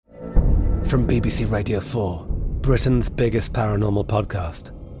From BBC Radio 4, Britain's biggest paranormal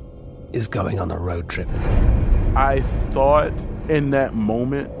podcast is going on a road trip. I thought in that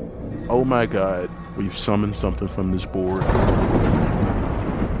moment, oh my God, we've summoned something from this board.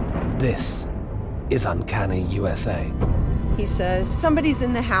 This is Uncanny USA. He says, somebody's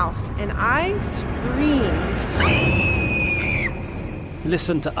in the house, and I screamed.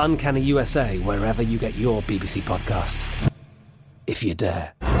 Listen to Uncanny USA wherever you get your BBC podcasts, if you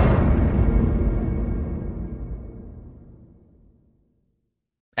dare.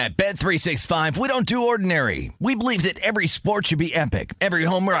 At Bet365, we don't do ordinary. We believe that every sport should be epic. Every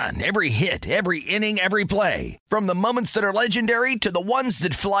home run, every hit, every inning, every play. From the moments that are legendary to the ones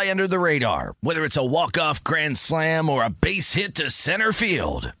that fly under the radar. Whether it's a walk-off grand slam or a base hit to center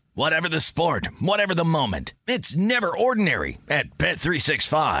field. Whatever the sport, whatever the moment. It's never ordinary at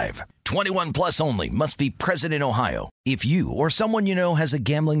Bet365. 21 plus only. Must be present in Ohio. If you or someone you know has a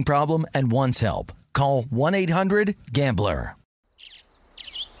gambling problem and wants help, call 1-800-GAMBLER.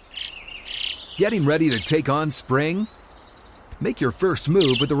 Getting ready to take on spring? Make your first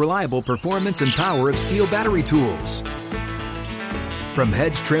move with the reliable performance and power of Steel battery tools. From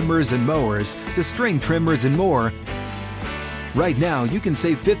hedge trimmers and mowers to string trimmers and more, right now you can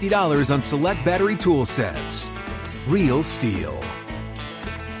save $50 on select battery tool sets. Real Steel.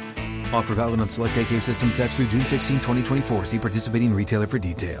 Offer valid on select AK system sets through June 16, 2024. See participating retailer for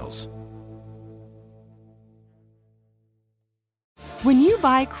details. When you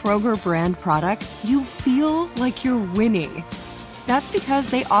buy Kroger brand products, you feel like you're winning. That's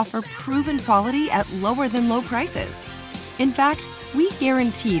because they offer proven quality at lower than low prices. In fact, we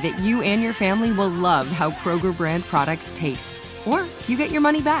guarantee that you and your family will love how Kroger brand products taste, or you get your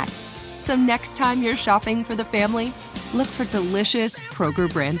money back. So next time you're shopping for the family, look for delicious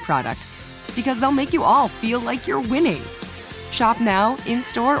Kroger brand products, because they'll make you all feel like you're winning. Shop now,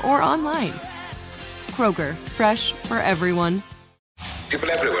 in-store, or online. Kroger, fresh for everyone. People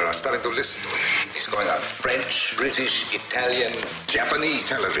everywhere are starting to listen to him. He's going on French, British, Italian, Japanese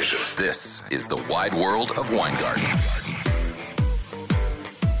television. This is the wide world of Weingarten.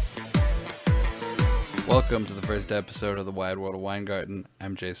 Welcome to the first episode of the Wide World of Weingarten.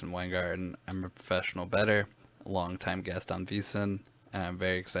 I'm Jason Weingarten. I'm a professional bettor, a longtime guest on VSiN, and I'm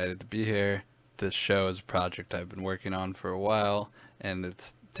very excited to be here. This show is a project I've been working on for a while, and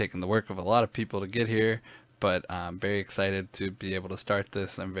it's taken the work of a lot of people to get here. But I'm very excited to be able to start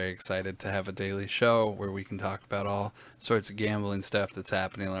this. I'm very excited to have a daily show where we can talk about all sorts of gambling stuff that's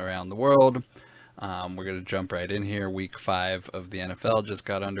happening around the world. We're going to jump right in here. Week 5 of the NFL just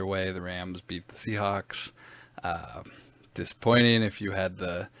got underway. The Rams beat the Seahawks. Disappointing if you had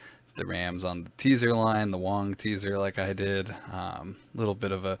the Rams on the teaser line, the Wong teaser like I did. Little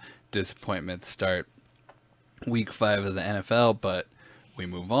bit of a disappointment to start Week 5 of the NFL, but we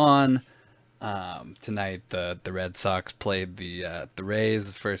move on. Tonight, the Red Sox played the Rays,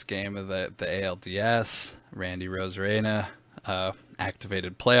 the first game of the ALDS. Randy Arozarena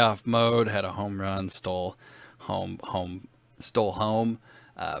activated playoff mode, had a home run, stole home.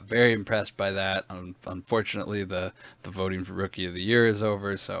 Very impressed by that. Unfortunately, the voting for Rookie of the Year is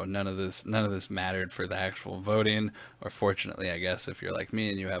over, so none of this mattered for the actual voting. Or fortunately, I guess, if you're like me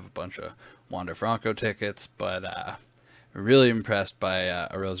and you have a bunch of Wander Franco tickets, but. Really impressed by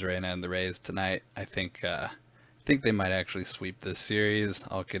Arozarena and the Rays tonight. I think they might actually sweep this series.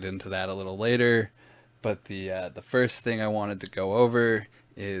 I'll get into that a little later. But the first thing I wanted to go over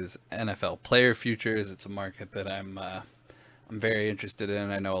is NFL player futures. It's a market that I'm very interested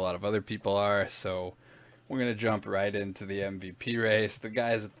in. I know a lot of other people are. So we're gonna jump right into the MVP race. The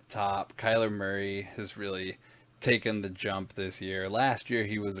guys at the top, Kyler Murray, has really taken the jump this year. Last year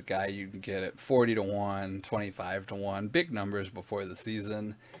he was a guy you can get at 40-1, 25-1, big numbers before the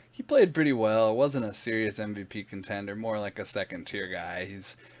season. He played pretty well. It wasn't a serious MVP contender, more like a second tier guy.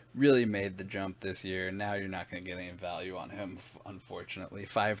 He's really made the jump this year. Now you're not going to get any value on him, unfortunately.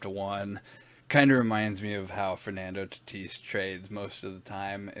 5-1 kind of reminds me of how Fernando Tatis trades most of the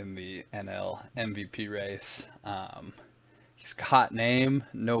time in the NL MVP race. He's a hot name,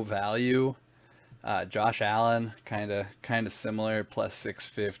 no value. Josh Allen, kind of similar, plus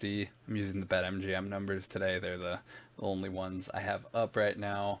 650. I'm using the BetMGM numbers today. They're the only ones I have up right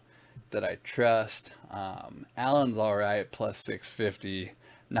now that I trust. Allen's all right, plus 650.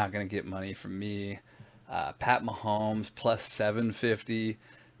 Not going to get money from me. Pat Mahomes, plus 750.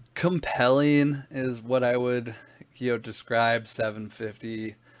 Compelling is what I would describe.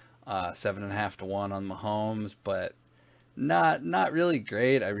 750, 7.5-1 on Mahomes, but not really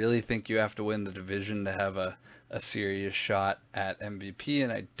great. I really think you have to win the division to have a serious shot at MVP,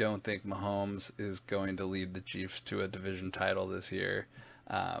 and I don't think Mahomes is going to lead the Chiefs to a division title this year.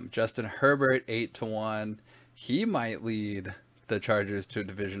 Justin Herbert 8-1. He might lead the Chargers to a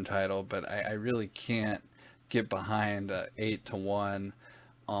division title, but I really can't get behind 8-1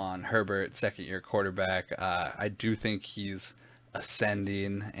 on Herbert, second-year quarterback. I do think he's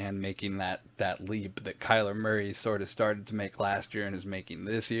ascending and making that leap that Kyler Murray sort of started to make last year and is making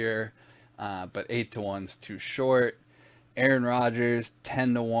this year. But 8-1's too short. Aaron Rodgers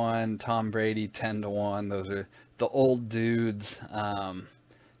 10-1, Tom Brady 10-1. Those are the old dudes.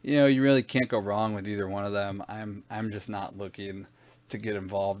 You really can't go wrong with either one of them. I'm just not looking to get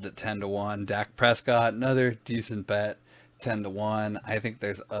involved at 10-1. Dak Prescott, another decent bet, 10-1. I think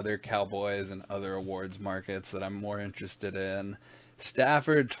there's other Cowboys and other awards markets that I'm more interested in.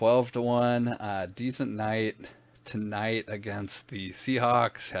 Stafford 12-1. Decent night tonight against the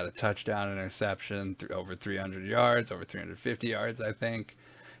Seahawks. Had a touchdown, interception, over 300 yards, over 350 yards, I think.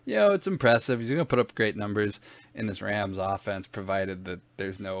 It's impressive. He's going to put up great numbers in this Rams offense, provided that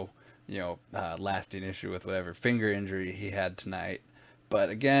there's no, lasting issue with whatever finger injury he had tonight. But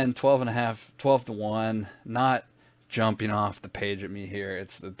again, 12-1, not jumping off the page at me here.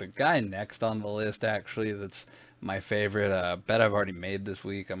 It's the guy next on the list, actually, that's my favorite. Bet I've already made this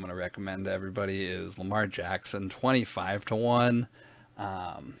week, I'm going to recommend to everybody, is Lamar Jackson, 25-1.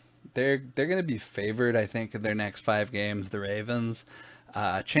 They're going to be favored, I think, in their next 5 games, the Ravens.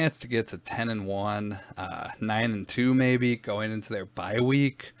 A chance to get to 10-1, 9-2 maybe going into their bye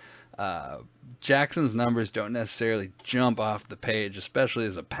week. Jackson's numbers don't necessarily jump off the page, especially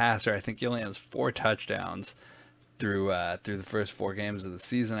as a passer. I think he only has 4 touchdowns through the first 4 games of the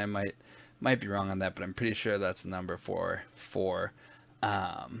season. I might be wrong on that, but I'm pretty sure that's the number 4.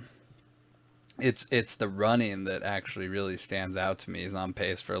 It's the running that actually really stands out to me. He's on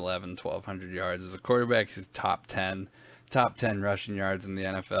pace for 1,100-1,200 yards as a quarterback. He's top 10 rushing yards in the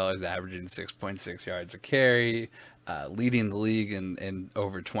NFL. He's averaging 6.6 yards a carry, leading the league in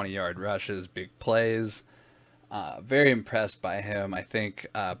over 20-yard rushes, big plays. Very impressed by him. I think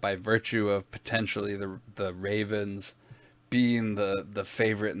by virtue of potentially the Ravens being the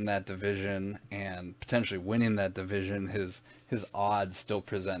favorite in that division and potentially winning that division, his odds still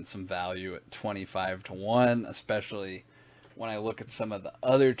present some value at 25-1, especially when I look at some of the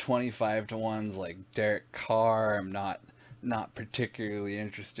other 25-1s like Derek Carr. I'm not particularly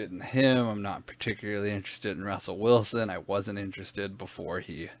interested in him. I'm not particularly interested in Russell Wilson. I wasn't interested before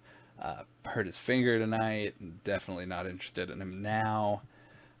he hurt his finger tonight. Definitely not interested in him now.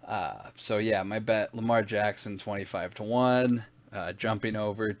 So yeah, my bet, Lamar Jackson 25-1. Jumping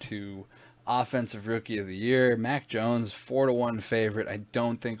over to Offensive Rookie of the Year, Mac Jones 4-1 favorite. I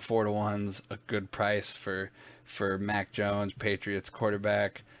don't think 4-1's a good price for Mac Jones, Patriots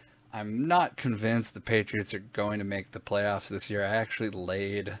quarterback. I'm not convinced the Patriots are going to make the playoffs this year. I actually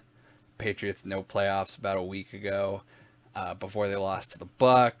laid Patriots no playoffs about a week ago before they lost to the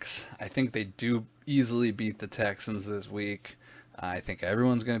Bucks. I think they do easily beat the Texans this week. I think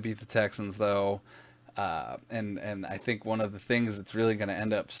everyone's going to beat the Texans, though. And I think one of the things that's really going to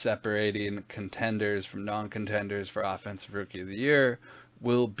end up separating contenders from non-contenders for Offensive Rookie of the Year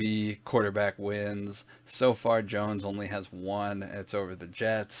will be quarterback wins. So far, Jones only has 1. It's over the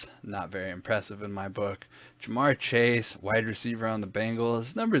Jets. Not very impressive in my book. Jamar Chase, wide receiver on the Bengals.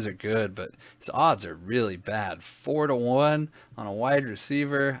 His numbers are good, but his odds are really bad. 4-1 on a wide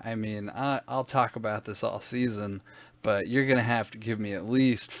receiver. I mean, I'll talk about this all season, but you're going to have to give me at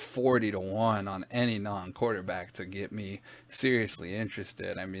least 40-1 on any non-quarterback to get me seriously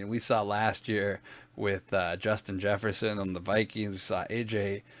interested. I mean, we saw last year with Justin Jefferson on the Vikings. We saw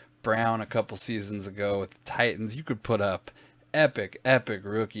A.J. Brown a couple seasons ago with the Titans. You could put up epic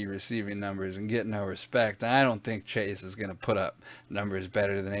rookie receiving numbers and get no respect. And I don't think Chase is going to put up numbers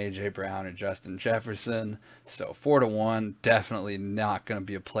better than A.J. Brown or Justin Jefferson. So 4-1, definitely not going to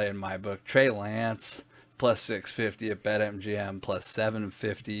be a play in my book. Trey Lance, plus 650 at BetMGM, plus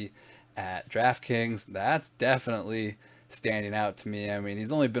 750 at DraftKings. That's definitely standing out to me. I mean,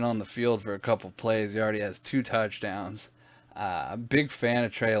 he's only been on the field for a couple plays. He already has 2 touchdowns. I'm a big fan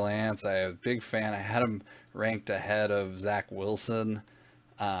of Trey Lance. I had him ranked ahead of Zach Wilson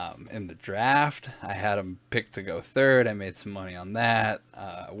in the draft. I had him picked to go 3rd. I made some money on that.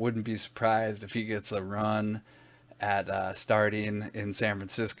 Wouldn't be surprised if he gets a run at starting in San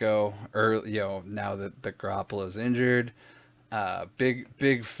Francisco early, now that the Garoppolo's injured.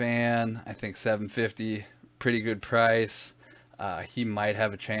 Big fan. I think 750, pretty good price. He might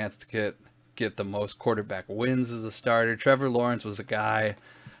have a chance to get the most quarterback wins as a starter. Trevor Lawrence was a guy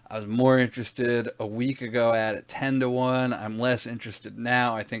I was more interested a week ago at 10-1. I'm less interested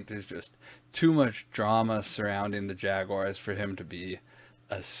now. I think there's just too much drama surrounding the Jaguars for him to be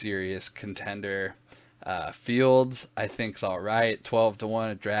a serious contender. Fields, I think's all right.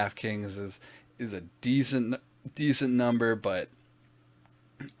 12-1 at DraftKings is a decent number, but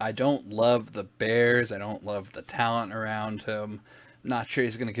I don't love the Bears. I don't love the talent around him. I'm not sure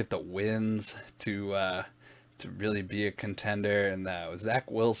he's going to get the wins to really be a contender. And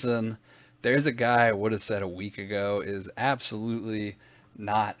Zach Wilson, there's a guy I would have said a week ago is absolutely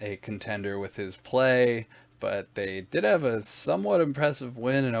not a contender with his play, but they did have a somewhat impressive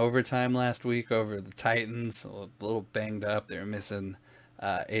win in overtime last week over the Titans. A little banged up. They were missing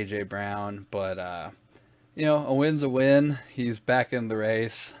A.J. Brown, but a win's a win. He's back in the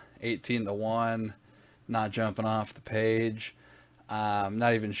race, 18-1, not jumping off the page. I'm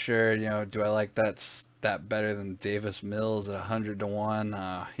not even sure, do I like that better than Davis Mills at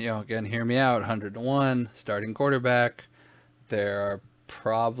 100-1? Again, hear me out, 100-1, starting quarterback. There are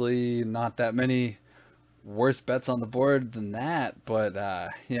probably not that many worse bets on the board than that,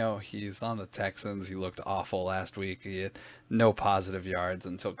 but he's on the Texans. He looked awful last week. He had no positive yards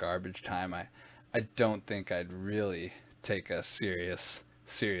until garbage time. I don't think I'd really take a serious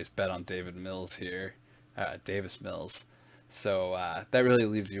bet on Davis Mills here. So that really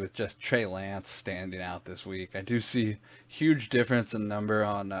leaves you with just Trey Lance standing out this week. I do see huge difference in number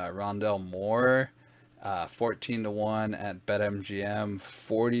on Rondell Moore, 14-1 at BetMGM,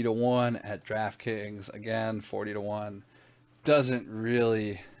 40-1 at DraftKings. Again, 40-1 doesn't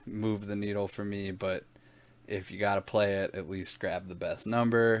really move the needle for me, but if you got to play it, at least grab the best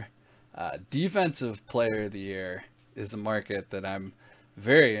number. Defensive Player of the Year is a market that I'm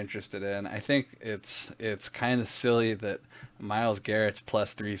very interested in. I think it's kind of silly that Myles Garrett's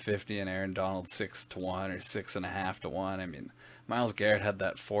plus 350 and Aaron Donald's 6-1 or 6.5-1. I mean, Myles Garrett had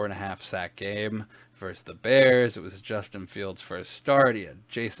that 4.5 sack game versus the Bears. It was Justin Fields' first start. He had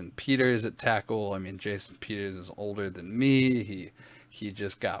Jason Peters at tackle. I mean, Jason Peters is older than me. He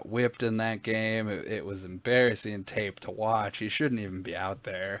just got whipped in that game. It was embarrassing tape to watch. He shouldn't even be out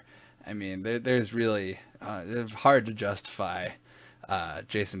there. I mean, there's really it's hard to justify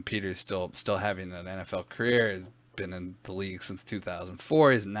Jason Peters still having an NFL career. He's been in the league since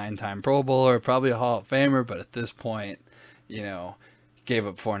 2004. He's a 9-time Pro Bowler, probably a Hall of Famer, but at this point, gave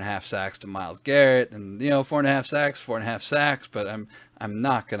up 4.5 sacks to Myles Garrett, and 4.5 sacks, but I'm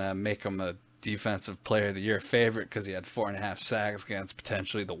not gonna make him a Defensive Player of the Year favorite because he had 4.5 sacks against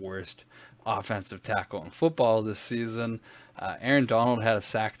potentially the worst offensive tackle in football this season. Aaron Donald had a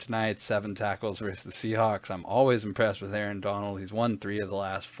sack tonight, 7 tackles versus the Seahawks. I'm always impressed with Aaron Donald. He's won 3 of the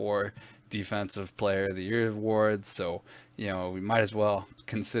last 4 Defensive Player of the Year awards, so we might as well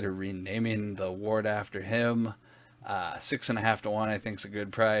consider renaming the award after him. 6.5-1 I think is a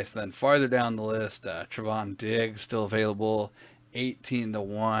good price. Then farther down the list, Trevon Diggs still available,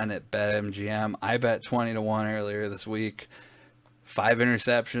 18-1 at BetMGM. I bet 20-1 earlier this week. 5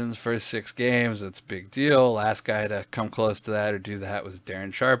 interceptions, first 6 games. That's a big deal. Last guy to come close to that or do that was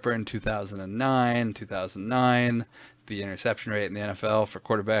Darren Sharper in 2009. The interception rate in the NFL for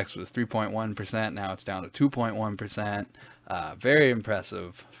quarterbacks was 3.1%. Now it's down to 2.1%. Very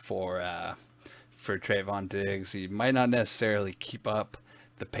impressive for Trevon Diggs. He might not necessarily keep up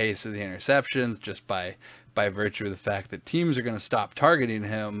the pace of the interceptions just by virtue of the fact that teams are going to stop targeting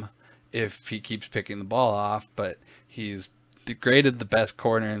him if he keeps picking the ball off, but he's graded the best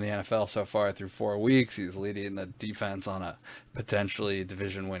corner in the NFL so far through 4 weeks. He's leading the defense on a potentially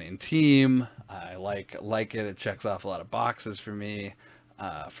division-winning team. I like it. It checks off a lot of boxes for me.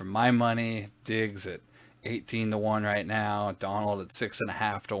 For my money, Diggs at 18-1 right now, Donald at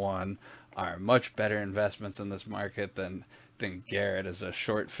 6.5-1 are much better investments in this market than Garrett as a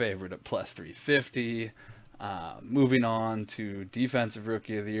short favorite at plus 350. Moving on to Defensive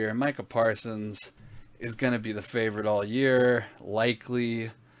Rookie of the Year, Micah Parsons is going to be the favorite all year, likely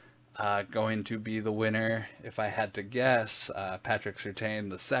going to be the winner if I had to guess. Patrick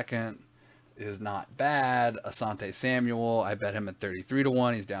Surtain the second is not bad. Asante Samuel, I bet him at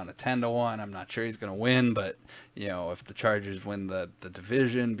 33-1. He's down to 10-1. I'm not sure he's going to win, but if the Chargers win the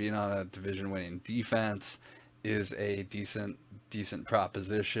division, being on a division-winning defense is a decent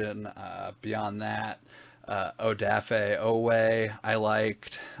proposition. Beyond that, Odafe Owe, I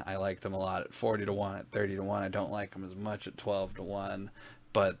liked him a lot at 40-1, at 30-1. I don't like him as much at 12-1,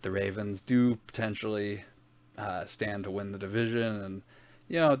 but the Ravens do potentially stand to win the division, and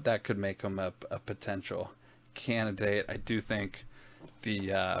that could make him a potential candidate. I do think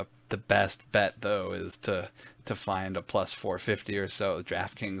the best bet though is to find a plus 450 or so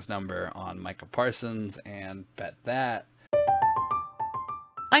DraftKings number on Micah Parsons and bet that.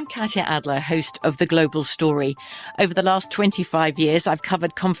 I'm Katya Adler, host of The Global Story. Over the last 25 years, I've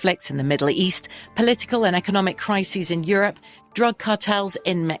covered conflicts in the Middle East, political and economic crises in Europe, drug cartels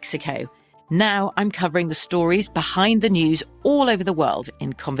in Mexico. Now I'm covering the stories behind the news all over the world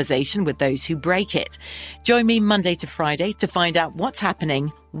in conversation with those who break it. Join me Monday to Friday to find out what's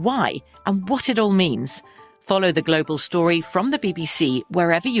happening, why, and what it all means. Follow The Global Story from the BBC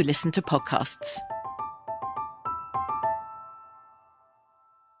wherever you listen to podcasts.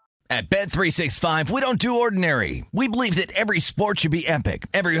 At Bet365, we don't do ordinary. We believe that every sport should be epic.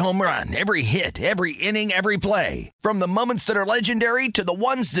 Every home run, every hit, every inning, every play. From the moments that are legendary to the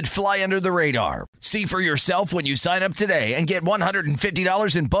ones that fly under the radar. See for yourself when you sign up today and get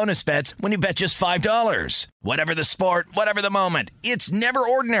 $150 in bonus bets when you bet just $5. Whatever the sport, whatever the moment, it's never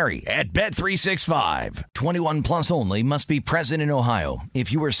ordinary at Bet365. 21 plus only. Must be present in Ohio.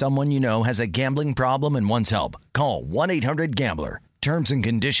 If you or someone you know has a gambling problem and wants help, call 1-800-GAMBLER. Terms and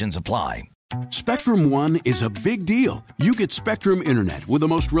conditions apply. Spectrum One is a big deal. You get Spectrum Internet with the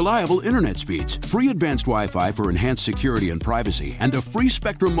most reliable internet speeds, free advanced Wi-Fi for enhanced security and privacy, and a free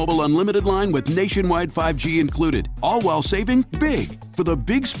Spectrum Mobile Unlimited line with nationwide 5G included, all while saving big. For the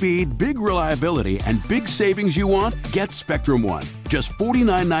big speed, big reliability, and big savings you want, get Spectrum One. Just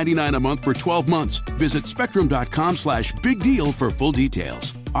 $49.99 a month for 12 months. Visit spectrum.com/big deal for full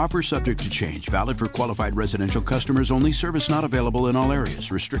details. Offer subject to change. Valid for qualified residential customers only. Service not available in all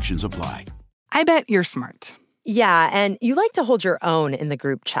areas. Restrictions apply. I bet you're smart. Yeah, and you like to hold your own in the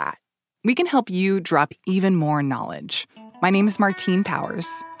group chat. We can help you drop even more knowledge. My name is Martine Powers.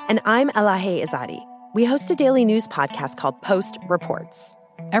 And I'm Elahe Izadi. We host a daily news podcast called Post Reports.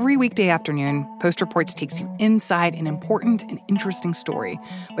 Every weekday afternoon, Post Reports takes you inside an important and interesting story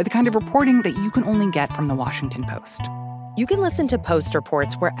with the kind of reporting that you can only get from the Washington Post. You can listen to Post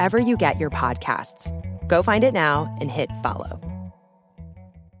Reports wherever you get your podcasts. Go find it now and hit follow.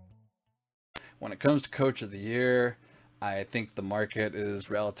 When it comes to Coach of the Year, I think the market is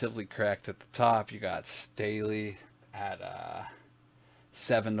relatively correct at the top. You got Staley at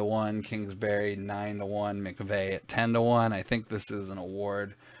 7-1, Kingsbury 9-1, McVay at 10-1. I think this is an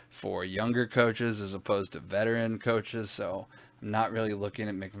award for younger coaches as opposed to veteran coaches, so I'm not really looking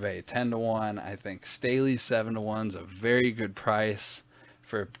at McVay 10-1. I think Staley 7-1 is a very good price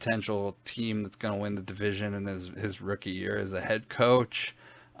for a potential team that's going to win the division in his rookie year as a head coach.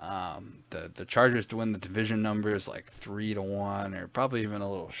 The Chargers to win the division number is like 3-1, or probably even a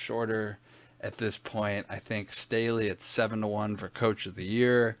little shorter at this point. I think Staley at 7-1 for Coach of the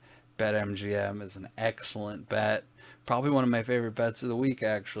Year. BetMGM is an excellent bet. Probably one of my favorite bets of the week,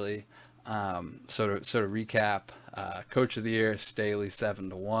 actually. So to recap, Coach of the Year, Staley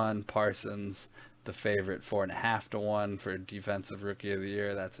 7-1, Parsons the favorite 4.5-1 for Defensive Rookie of the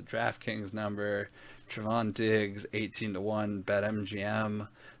Year. That's a DraftKings number. Trevon Diggs 18-1, BetMGM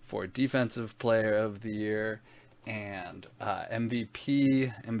for Defensive Player of the Year. And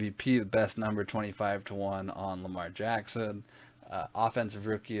MVP, the best number, 25-1 on Lamar Jackson. Offensive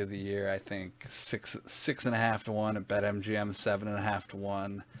Rookie of the Year, I think 6.5-1 at BetMGM,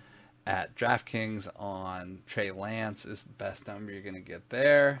 7.5-1 at DraftKings on Trey Lance is the best number you're going to get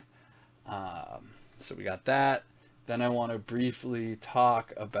there. So we got that. Then I want to briefly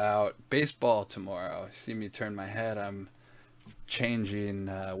talk about baseball tomorrow. You see me turn my head. I'm changing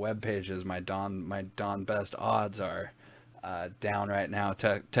web pages. My Don Best odds are down right now.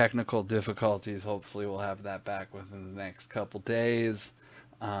 Technical difficulties. Hopefully we'll have that back within the next couple days.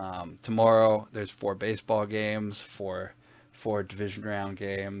 Tomorrow there's 4 baseball games, 4 division round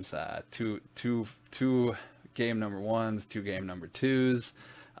games, two game number 1s, 2 game number 2s.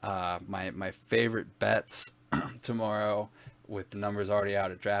 My favorite bets tomorrow, with the numbers already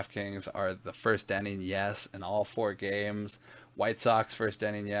out at DraftKings, are the first inning yes in all 4 games. White Sox first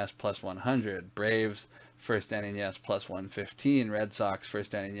inning yes plus 100. Braves first inning yes plus 115. Red Sox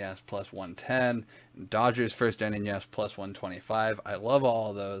first inning yes plus 110. Dodgers first inning yes plus 125. I love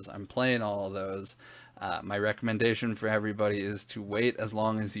all of those. I'm playing all of those. My recommendation for everybody is to wait as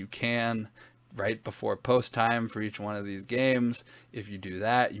long as you can right before post time for each one of these games. If you do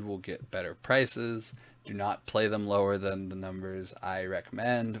that, you will get better prices. Do not play them lower than the numbers I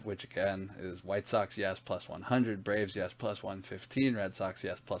recommend, which again is White Sox yes plus 100, Braves yes plus 115, Red Sox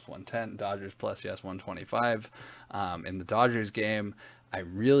yes plus 110, Dodgers plus yes 125. In the Dodgers game, I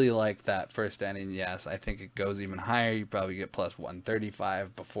really like that first inning yes. I think it goes even higher. You probably get plus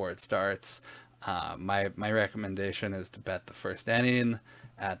 135 before it starts. My recommendation is to bet the first inning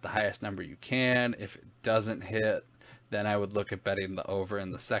at the highest number you can. If it doesn't hit, then I would look at betting the over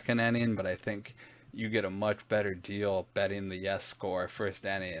in the second inning, but I think you get a much better deal betting the yes score first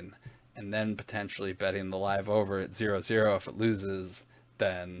inning and then potentially betting the live over at 0-0 if it loses,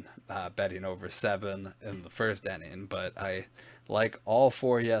 than betting over 7 in the first inning. But I like all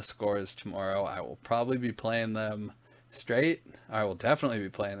 4 yes scores tomorrow. I will probably be playing them straight. I will definitely be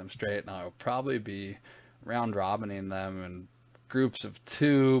playing them straight, and I will probably be round robining them in groups of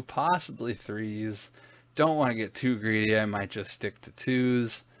 2, possibly 3s. Don't want to get too greedy. I might just stick to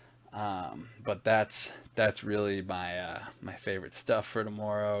 2s. But that's really my my favorite stuff for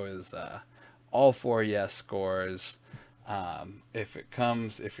tomorrow is all 4 yes scores.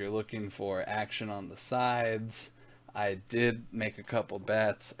 If you're looking for action on the sides, I did make a couple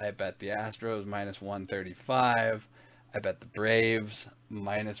bets. I bet the Astros minus 135. I bet the Braves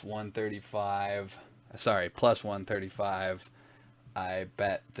minus 135. Sorry, plus 135. I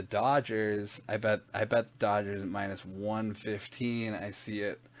bet the Dodgers. I bet the Dodgers at minus 115. I see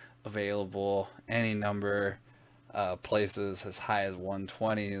it available any number places as high as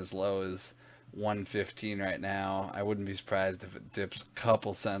 120, as low as 115 right now. I wouldn't be surprised if it dips a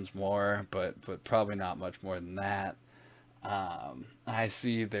couple cents more, but probably not much more than that. I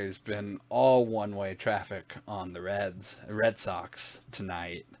see there's been all one-way traffic on the Red Sox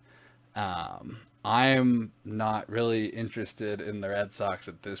tonight. I'm not really interested in the Red Sox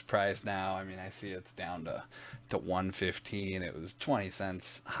at this price now. I mean, I see it's down to 115. It was 20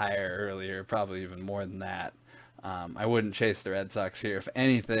 cents higher earlier, probably even more than that. I wouldn't chase the Red Sox here. If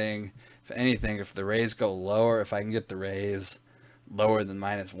anything, if the Rays go lower, if I can get the Rays lower than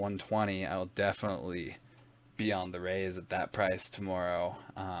minus 120, I'll definitely be on the Rays at that price tomorrow.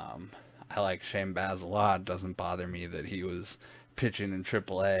 I like Shane Baz a lot. It doesn't bother me that he was pitching in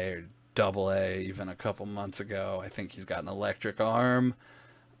AAA or AA even a couple months ago. I think he's got an electric arm.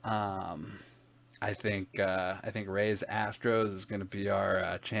 I think Rays Astros is going to be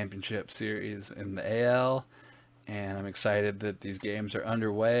our championship series in the AL, and I'm excited that these games are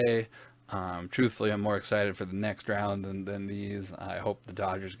underway. Truthfully, I'm more excited for the next round than these. I hope the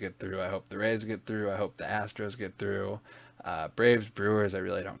Dodgers get through. I hope the Rays get through. I hope the Astros get through. Braves, Brewers, I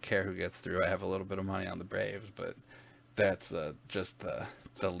really don't care who gets through. I have a little bit of money on the Braves, but that's just the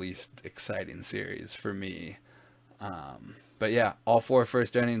least exciting series for me. But yeah, all 4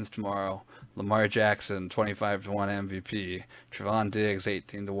 first innings tomorrow. Lamar Jackson, 25-1 MVP. Trevon Diggs,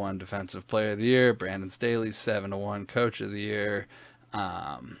 18-1 Defensive Player of the Year. Brandon Staley, 7-1 Coach of the Year.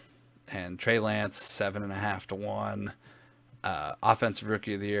 And Trey Lance, 7.5-1 Offensive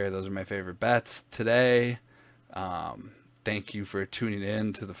Rookie of the Year. Those are my favorite bets today. Thank you for tuning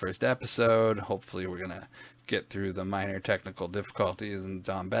in to the first episode. Hopefully we're going to get through the minor technical difficulties and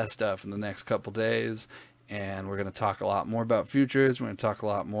Don Best stuff in the next couple days. And we're going to talk a lot more about futures. We're going to talk a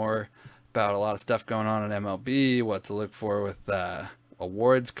lot more about a lot of stuff going on in MLB, what to look for with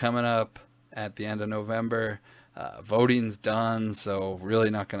awards coming up at the end of November. Voting's done, so really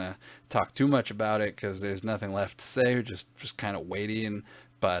not going to talk too much about it because there's nothing left to say. We're just kind of waiting.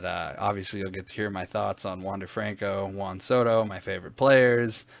 But obviously you'll get to hear my thoughts on Wander Franco, Juan Soto, my favorite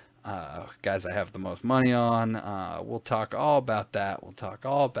players, guys I have the most money on. We'll talk all about that. We'll talk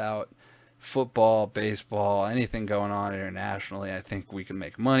all about football, baseball, anything going on internationally I think we can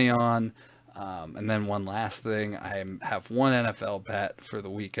make money on. And then one last thing, I have one NFL bet for the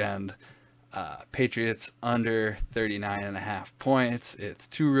weekend. Patriots under 39.5 points. It's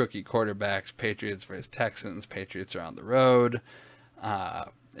 2 rookie quarterbacks, Patriots versus Texans. Patriots are on the road.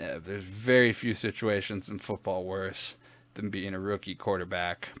 There's very few situations in football worse than being a rookie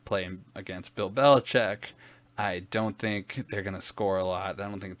quarterback playing against Bill Belichick. I don't think they're going to score a lot. I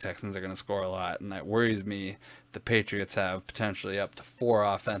don't think the Texans are going to score a lot, and that worries me. The Patriots have potentially up to 4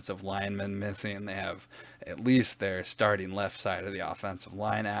 offensive linemen missing. They have at least their starting left side of the offensive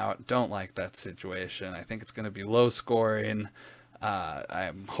line out. Don't like that situation. I think it's going to be low scoring.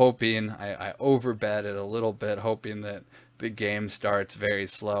 I'm hoping, I overbet it a little bit, hoping that the game starts very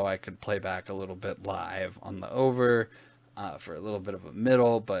slow. I could play back a little bit live on the over for a little bit of a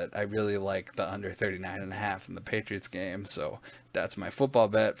middle, but I really like the under 39.5 in the Patriots game. So that's my football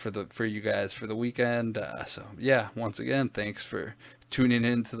bet for you guys for the weekend. So yeah, once again, thanks for tuning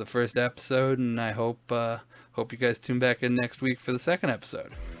in to the first episode, and I hope you guys tune back in next week for the second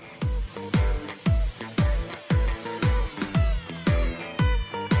episode.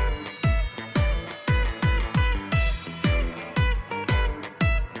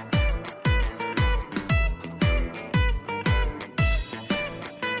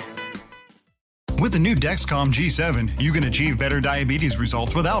 With the new Dexcom G7, you can achieve better diabetes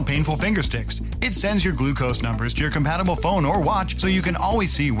results without painful finger sticks. It sends your glucose numbers to your compatible phone or watch so you can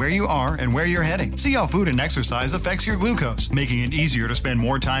always see where you are and where you're heading. See how food and exercise affects your glucose, making it easier to spend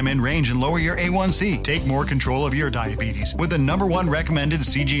more time in range and lower your A1C. Take more control of your diabetes with the #1 recommended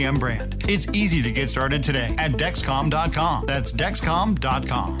CGM brand. It's easy to get started today at Dexcom.com. That's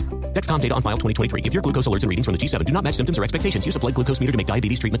Dexcom.com. Dexcom data on file 2023. If your glucose alerts and readings from the G7 do not match symptoms or expectations, use a blood glucose meter to make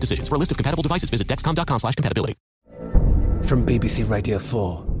diabetes treatment decisions. For a list of compatible devices, visit Dexcom.com/compatibility. From BBC Radio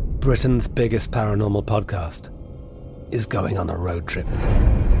 4, Britain's biggest paranormal podcast is going on a road trip.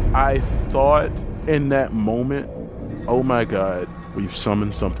 I thought in that moment, oh my God, we've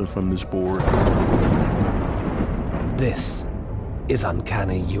summoned something from this board. This is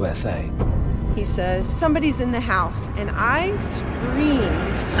Uncanny USA. He says, somebody's in the house, and I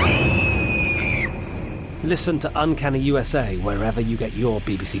screamed. Listen to Uncanny USA wherever you get your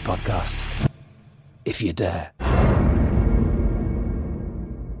BBC podcasts, if you dare.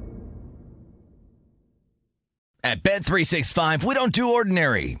 At Bet365, we don't do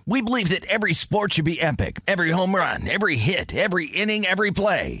ordinary. We believe that every sport should be epic. Every home run, every hit, every inning, every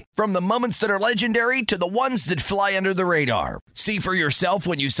play. From the moments that are legendary to the ones that fly under the radar. See for yourself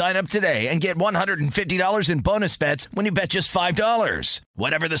when you sign up today and get $150 in bonus bets when you bet just $5.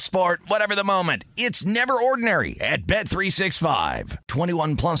 Whatever the sport, whatever the moment, it's never ordinary at Bet365.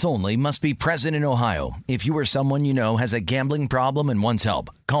 21 plus only. Must be present in Ohio. If you or someone you know has a gambling problem and wants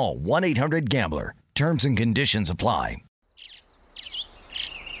help, call 1-800-GAMBLER. Terms and conditions apply.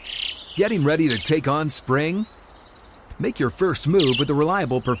 Getting ready to take on spring? Make your first move with the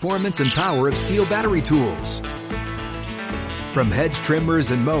reliable performance and power of Steel battery tools. From hedge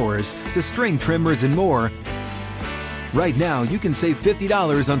trimmers and mowers to string trimmers and more, right now you can save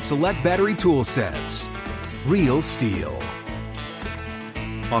 $50 on select battery tool sets. Real Steel.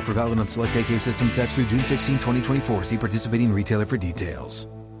 Offer valid on select AK system sets through June 16, 2024. See participating retailer for details.